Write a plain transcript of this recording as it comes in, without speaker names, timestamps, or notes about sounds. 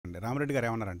రామిరెడ్డి గారు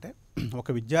ఏమన్నారంటే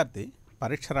ఒక విద్యార్థి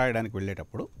పరీక్ష రాయడానికి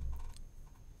వెళ్ళేటప్పుడు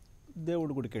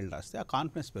దేవుడి గుడికి వెళ్ళి రాస్తే ఆ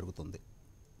కాన్ఫిడెన్స్ పెరుగుతుంది,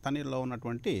 తనలో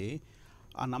ఉన్నటువంటి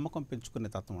ఆ నమ్మకం పెంచుకునే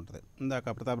తత్వం ఉంటుంది.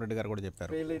 ఇందాక ప్రతాప్ రెడ్డి గారు కూడా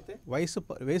చెప్పారు,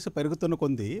 వయసు పెరుగుతున్న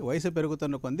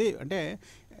కొంది అంటే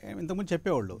ఇంతకుముందు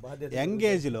చెప్పేవాళ్ళు యంగ్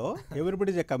ఏజ్లో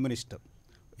everybody is a communist,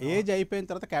 age అయిపోయిన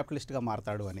తర్వాత క్యాపిటలిస్ట్గా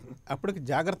మారతాడు అని, అప్పటికి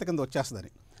జాగ్రత్త కింద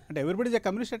వచ్చేస్తుందని. అంటే everybody is a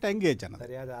communist at young age అన్నది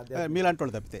మీలాంటి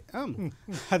వాళ్ళు తప్పితే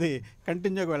అది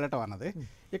కంటిన్యూగా వెళ్ళటం అన్నది.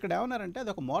 ఇక్కడ ఏమన్నారంటే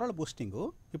అది ఒక మోరల్ బూస్టింగు.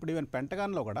 ఇప్పుడు ఈవెన్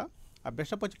పెంటగాన్లో కూడా ఆ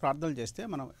బిషప్ వచ్చి ప్రార్థనలు చేస్తే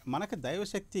మనకి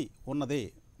దైవశక్తి ఉన్నది,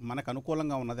 మనకు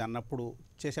అనుకూలంగా ఉన్నది అన్నప్పుడు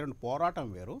చేసేటువంటి పోరాటం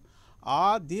వేరు.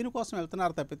 దీనికోసం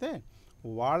వెళ్తున్నారు తప్పితే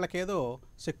వాళ్ళకేదో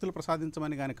శక్తులు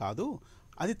ప్రసాదించమని కానీ కాదు,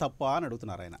 అది తప్ప అని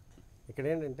అడుగుతున్నారు ఆయన. ఇక్కడ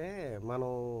ఏంటంటే మనం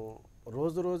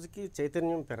రోజు రోజుకి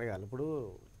చైతన్యం పెరగాలి. ఇప్పుడు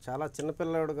చాలా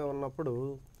చిన్నపిల్లాడుగా ఉన్నప్పుడు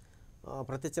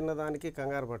ప్రతి చిన్నదానికి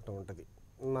కంగారు పట్టడం ఉంటుంది.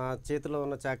 నా చేతిలో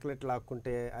ఉన్న చాక్లెట్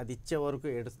లాక్కుంటే అది ఇచ్చే వరకు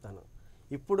ఏడుస్తాను.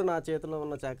 ఇప్పుడు నా చేతిలో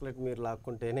ఉన్న చాక్లెట్ మీరు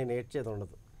లాక్కుంటే నేను ఏడ్చేది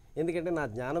ఉండదు, ఎందుకంటే నా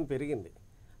జ్ఞానం పెరిగింది.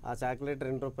 ఆ చాక్లెట్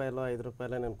 2 రూపాయలు 5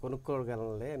 రూపాయలు నేను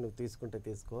కొనుక్కోగలనులే, నువ్వు తీసుకుంటే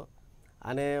తీసుకో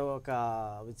అనే ఒక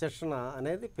విచక్షణ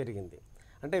అనేది పెరిగింది.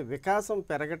 అంటే వికాసం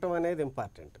పెరగటం అనేది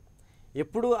ఇంపార్టెంట్.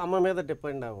 ఎప్పుడూ అమ్మ మీద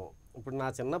డిపెండ్ అవ్వం. ఇప్పుడు నా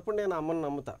చిన్నప్పుడు నేను అమ్మని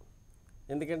నమ్ముతా,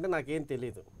 ఎందుకంటే నాకేం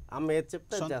తెలియదు, అమ్మ ఏది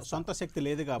చెప్తే సొంత శక్తి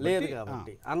లేదు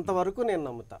కాబట్టి అంతవరకు నేను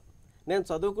నమ్ముతా. నేను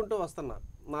చదువుకుంటూ వస్తున్నా,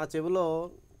 నా చెవిలో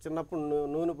చిన్నప్పుడు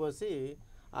నూనె పోసి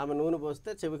ఆమె నూనె పోస్తే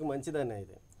చెవికి మంచిదని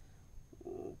ఇది.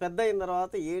 పెద్ద అయిన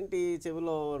తర్వాత ఏంటి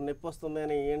చెవిలో నొప్పి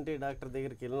వస్తుందని ఏంటి డాక్టర్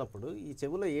దగ్గరికి వెళ్ళినప్పుడు ఈ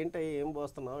చెవిలో ఏం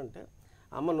పోస్తున్నావు అంటే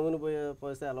అమ్మ నూనె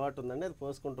పోసే అలవాటు ఉందండి, అది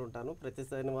పోసుకుంటూ ఉంటాను, ప్రతి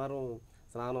శనివారం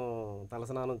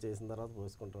తలస్నానం చేసిన తర్వాత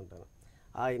పోసుకుంటూ ఉంటాను,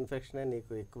 ఆ ఇన్ఫెక్షనే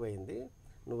నీకు ఎక్కువైంది,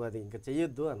 నువ్వు అది ఇంకా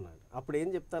చెయ్యొద్దు అన్నాడు. అప్పుడు ఏం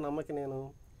చెప్తాను అమ్మకి,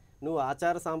 నువ్వు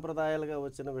ఆచార సాంప్రదాయాలుగా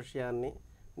వచ్చిన విషయాన్ని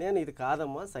నేను ఇది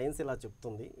కాదమ్మా, సైన్స్ ఇలా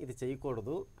చెప్తుంది, ఇది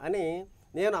చేయకూడదు అని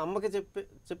నేను అమ్మకి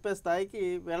చెప్పే స్థాయికి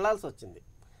వెళ్ళాల్సి వచ్చింది.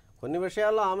 కొన్ని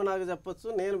విషయాల్లో ఆమె నాకు చెప్పొచ్చు,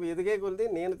 నేను ఎదిగే కొలిది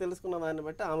నేను తెలుసుకున్న దాన్ని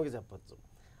బట్టి ఆమెకి చెప్పచ్చు.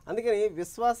 అందుకని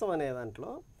విశ్వాసం అనే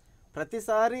దాంట్లో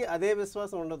ప్రతిసారి అదే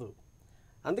విశ్వాసం ఉండదు.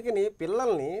 అందుకని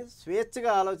పిల్లల్ని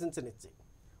స్వేచ్ఛగా ఆలోచించనిచ్చి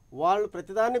వాళ్ళు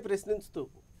ప్రతిదాన్ని ప్రశ్నించుతూ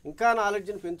ఇంకా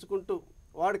నాలెడ్జ్ని పెంచుకుంటూ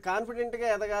వాడు కాన్ఫిడెంట్గా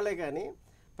ఎదగాలే. కానీ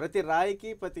ప్రతి రాయికి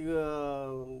ప్రతి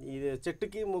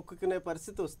చెట్టుకి మొక్కుకునే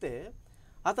పరిస్థితి వస్తే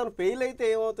అతను ఫెయిల్ అయితే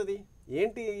ఏమవుతుంది,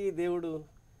 ఏంటి దేవుడు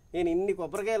నేను ఇన్ని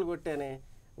కొబ్బరికాయలు కొట్టానే,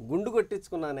 గుండు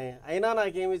కొట్టించుకున్నానే, అయినా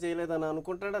నాకేమీ చేయలేదని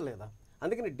అనుకుంటాడా లేదా?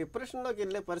 అందుకని డిప్రెషన్లోకి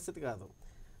వెళ్ళే పరిస్థితి కాదు.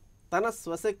 తన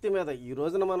స్వశక్తి మీద ఈ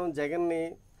రోజున మనం జగన్ని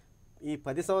ఈ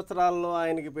 10 సంవత్సరాల్లో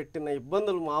ఆయనకి పెట్టిన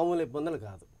ఇబ్బందులు మామూలు ఇబ్బందులు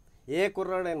కాదు. ఏ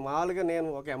కుర్రాడైనా మామూలుగా నేను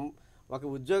ఒక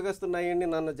ఉద్యోగస్తున్నయ్యండి,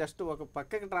 నన్ను జస్ట్ ఒక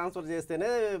పక్కకి ట్రాన్స్ఫర్ చేస్తేనే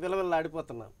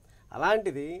విలవిల్లాడిపోతున్నాను.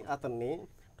 అలాంటిది అతన్ని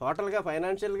టోటల్గా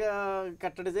ఫైనాన్షియల్గా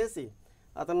కట్టడి చేసి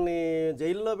అతన్ని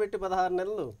జైల్లో పెట్టి 16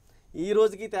 నెలలు ఈ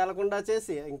రోజుకి తేలకుండా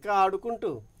చేసి ఇంకా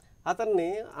ఆడుకుంటూ అతన్ని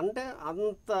అంటే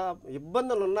అంత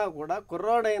ఇబ్బందులు ఉన్నా కూడా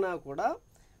కుర్రాడైనా కూడా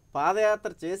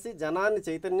పాదయాత్ర చేసి జనాన్ని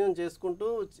చైతన్యం చేసుకుంటూ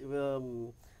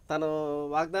తన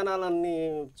వాగ్దానాలన్నీ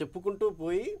చెప్పుకుంటూ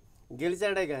పోయి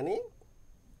గెలిచాడే. కానీ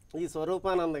ఈ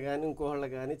స్వరూపానంద కానీ ఇంకోళ్ళు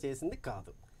కానీ చేసింది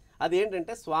కాదు.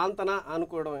 అదేంటంటే స్వాంతన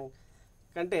అనుకోవడం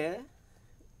కంటే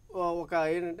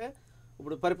ఏంటంటే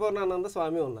ఇప్పుడు పరిపూర్ణానంద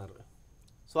స్వామి ఉన్నారు,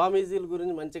 స్వామీజీల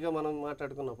గురించి మంచిగా మనం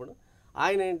మాట్లాడుకున్నప్పుడు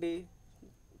ఆయన ఏంటి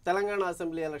తెలంగాణ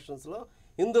అసెంబ్లీ ఎలక్షన్స్లో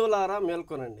హిందువులారా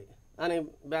మేల్కొనండి అని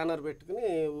బ్యానర్ పెట్టుకుని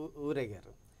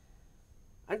ఊరేగారు.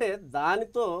 అంటే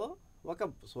దానితో ఒక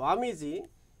స్వామీజీ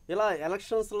ఇలా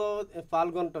ఎలక్షన్స్లో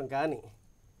పాల్గొనటం కానీ,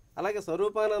 అలాగే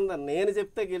స్వరూపానంద నేను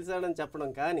చెప్తే గెలిచాడని చెప్పడం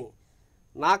కానీ,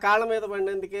 నా కాళ్ళ మీద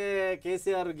పడినందుకే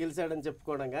కేసీఆర్ గెలిచాడని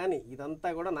చెప్పుకోవడం కానీ, ఇదంతా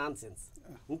కూడా నాన్ సెన్స్.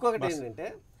 ఇంకొకటి ఏంటంటే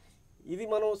ఇది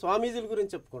మనం స్వామీజీల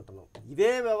గురించి చెప్పుకుంటున్నాం,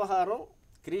 ఇదే వ్యవహారం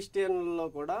క్రిస్టియన్లలో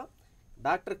కూడా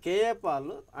డాక్టర్ కేఏ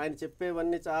పాల్ ఆయన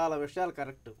చెప్పేవన్నీ చాలా విషయాలు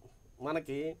కరెక్ట్.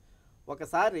 మనకి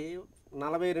ఒకసారి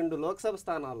 42 లోక్సభ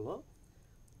స్థానాల్లో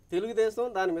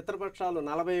తెలుగుదేశం దాని మిత్రపక్షాలు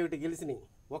 41 గెలిచినాయి,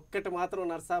 ఒక్కటి మాత్రం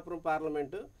నరసాపురం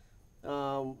పార్లమెంటు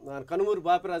కనుమూరు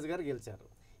బాపిరాజు గారు గెలిచారు.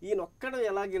 ఈయన ఒక్కడ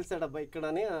ఎలా గెలిచాడబ్బా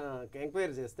ఇక్కడని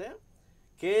ఎంక్వైరీ చేస్తే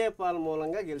కేఏ పాల్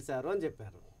మూలంగా గెలిచారు అని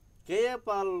చెప్పారు. కేఏ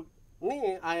పాల్ని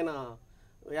ఆయన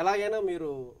ఎలాగైనా మీరు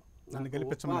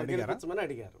గెలిపించమని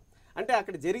అడిగారు. అంటే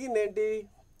అక్కడ జరిగింది ఏంటి,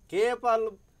 కేఏ పాల్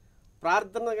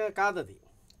ప్రార్థనగా కాదది,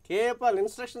 కేఏ పాల్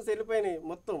ఇన్స్ట్రక్షన్స్ వెళ్ళిపోయినాయి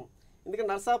మొత్తం. ఎందుకంటే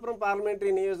నరసాపురం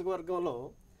పార్లమెంటరీ నియోజకవర్గంలో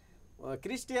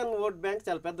క్రిస్టియన్ ఓట్ బ్యాంక్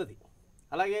చాలా పెద్దది,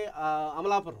 అలాగే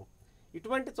అమలాపురం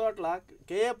ఇటువంటి చోట్ల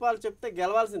కేఏ పాల్ చెప్తే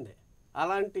గెలవాల్సిందే,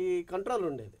 అలాంటి కంట్రోల్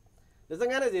ఉండేది.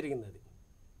 నిజంగానే జరిగింది అది.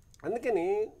 అందుకని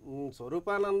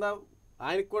స్వరూపానంద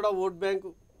ఆయనకు కూడా ఓట్ బ్యాంకు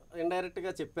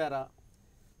ఇండైరెక్ట్గా చెప్పారా,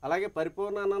 అలాగే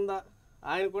పరిపూర్ణానంద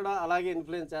ఆయన కూడా అలాగే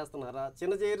ఇన్ఫ్లుయెన్స్ చేస్తున్నారా?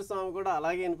 చిన్నజీయర్ స్వామి కూడా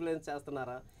అలాగే ఇన్ఫ్లుయెన్స్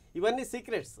చేస్తున్నారా? ఇవన్నీ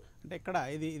సీక్రెట్స్. అంటే ఇక్కడ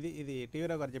ఇది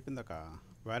టీవీరావు గారు చెప్పింది ఒక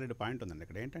వ్యాలిడ్ పాయింట్ ఉందండి.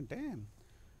 ఇక్కడ ఏంటంటే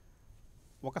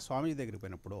ఒక స్వామీజీ దగ్గరికి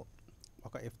పోయినప్పుడు,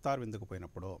 ఒక ఇఫ్తార్ విందుకు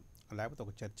పోయినప్పుడు, లేకపోతే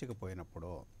ఒక చర్చికి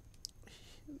పోయినప్పుడు,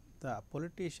 the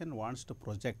politician wants to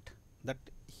project that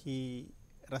he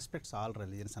respects all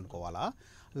religions అనుకోవాలా,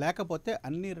 లేకపోతే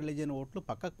అన్ని రిలీజియన్ ఓట్లు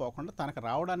పక్కకు పోకుండా తనకు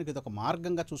రావడానికి ఇది ఒక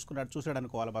మార్గంగా చూసాడు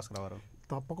అనుకోవాలా భాస్కర్ గారు?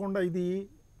 తప్పకుండా ఇది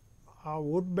ఆ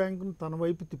ఓట్ బ్యాంకును తన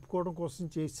వైపు తిప్పుకోవడం కోసం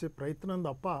చేసే ప్రయత్నం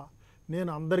తప్ప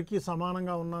నేను అందరికీ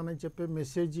సమానంగా ఉన్నానని చెప్పే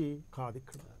మెసేజ్ కాదు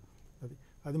ఇక్కడ.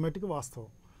 అది మట్టికి వాస్తవం.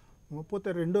 పోతే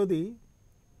రెండోది,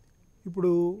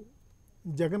 ఇప్పుడు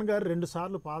జగన్ గారు 2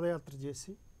 సార్లు పాదయాత్ర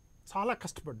చేసి చాలా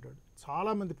కష్టపడ్డాడు.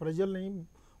 చాలామంది ప్రజల్ని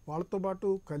వాళ్ళతో పాటు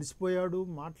కలిసిపోయాడు,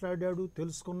 మాట్లాడాడు,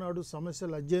 తెలుసుకున్నాడు,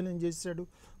 సమస్యలు అధ్యయనం చేశాడు,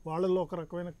 వాళ్ళలో ఒక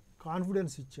రకమైన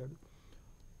కాన్ఫిడెన్స్ ఇచ్చాడు.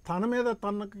 తన మీద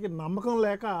తనకి నమ్మకం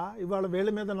లేక ఇవాళ వీళ్ళ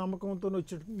మీద నమ్మకంతో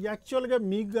వచ్చాడు. యాక్చువల్గా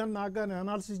మీకు కానీ నాకు కానీ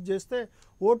అనాలిసిస్ చేస్తే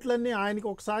ఓట్లన్నీ ఆయనకి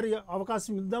ఒకసారి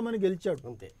అవకాశం ఇద్దామని గెలిచాడు.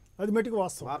 అంతే. అది మట్టికి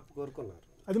వాస్తవం. కోరుకున్నారు.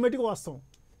 అది మట్టికి వాస్తవం.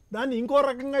 దాన్ని ఇంకో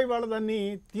రకంగా ఇవాళ దాన్ని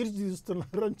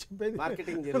తీర్చిదిద్దుతున్నారు అని చెప్పేది నా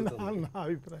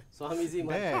అభిప్రాయం. స్వామీజీ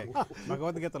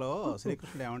భగవద్గీతలో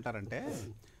శ్రీకృష్ణుడు ఏమంటారంటే,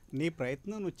 నీ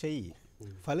ప్రయత్నం నువ్వు చెయ్యి,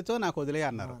 ఫలితం నాకు వదిలే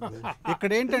అన్నారు.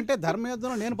 ఇక్కడ ఏంటంటే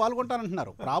ధర్మయుద్ధంలో నేను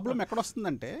పాల్గొంటానంటున్నారు. ప్రాబ్లం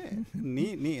ఎక్కడొస్తుందంటే,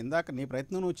 నీ ఇందాక నీ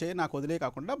ప్రయత్నం నువ్వు చేయి నాకు వదిలే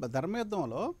కాకుండా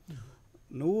ధర్మయుద్ధంలో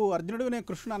నువ్వు అర్జునుడు నేను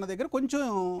కృష్ణుడు అన్న దగ్గర కొంచెం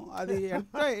అది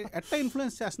ఎట్లా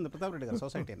ఇన్ఫ్లుయెన్స్ చేస్తుంది ప్రతాప్ రెడ్డి గారు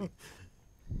సొసైటీని?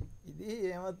 ఇది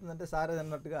ఏమవుతుందంటే సార్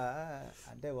అన్నట్టుగా,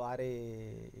 అంటే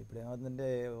ఇప్పుడు ఏమవుతుందంటే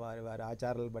వారి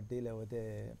ఆచారాలు బట్టి, లేకపోతే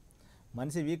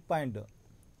మనిషి వీక్ పాయింట్,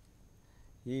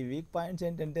 ఈ వీక్ పాయింట్స్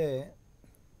ఏంటంటే,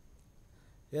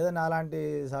 ఏదో నాలాంటి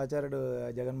సహచరుడు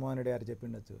జగన్మోహన్ రెడ్డి గారు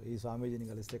చెప్పిండొచ్చు, ఈ స్వామీజీని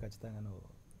కలిస్తే ఖచ్చితంగా నువ్వు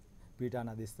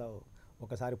పీఠాన్ని అందిస్తావు,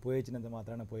 ఒకసారి పోయించినంత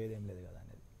మాత్రాన పోయేదేం లేదు కదా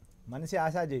అనేది. మనిషి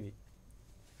ఆశాజీవి.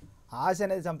 ఆశ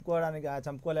అనేది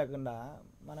చంపుకోలేకుండా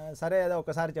మనం సరే ఏదో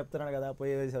ఒకసారి చెప్తున్నాడు కదా,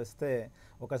 పోయేసి వస్తే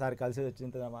ఒకసారి కలిసి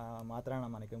వచ్చినంత మాత్రాన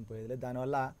మనకేం పోయేది లేదు.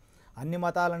 దానివల్ల అన్ని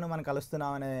మతాలను మనం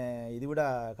కలుస్తున్నామనే ఇది కూడా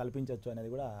కల్పించవచ్చు అనేది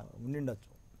కూడా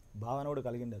ఉండిండొచ్చు, భావన కూడా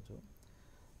కలిగిండొచ్చు.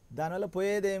 దానివల్ల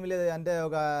పోయేది ఏమి లేదు. అంటే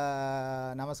ఒక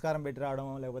నమస్కారం పెట్టి రావడం,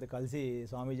 లేకపోతే కలిసి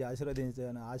స్వామీజీ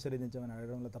ఆశీర్వదించమని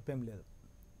అడగడంలో తప్పేం లేదు.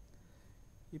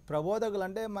 ఈ ప్రబోధకులు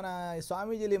అంటే మన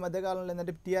స్వామీజీలు ఈ మధ్యకాలంలో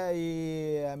ఏంటంటే ఈ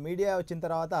మీడియా వచ్చిన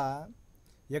తర్వాత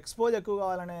ఎక్స్పోజ్ ఎక్కువ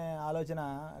కావాలనే ఆలోచన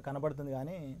కనబడుతుంది.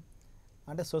 కానీ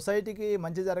అంటే సొసైటీకి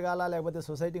మంచి జరగాల, లేకపోతే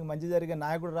సొసైటీకి మంచి జరిగే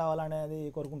నాయకుడు రావాలనేది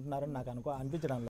కోరుకుంటున్నారని నాకు అనిపించడం లేదు.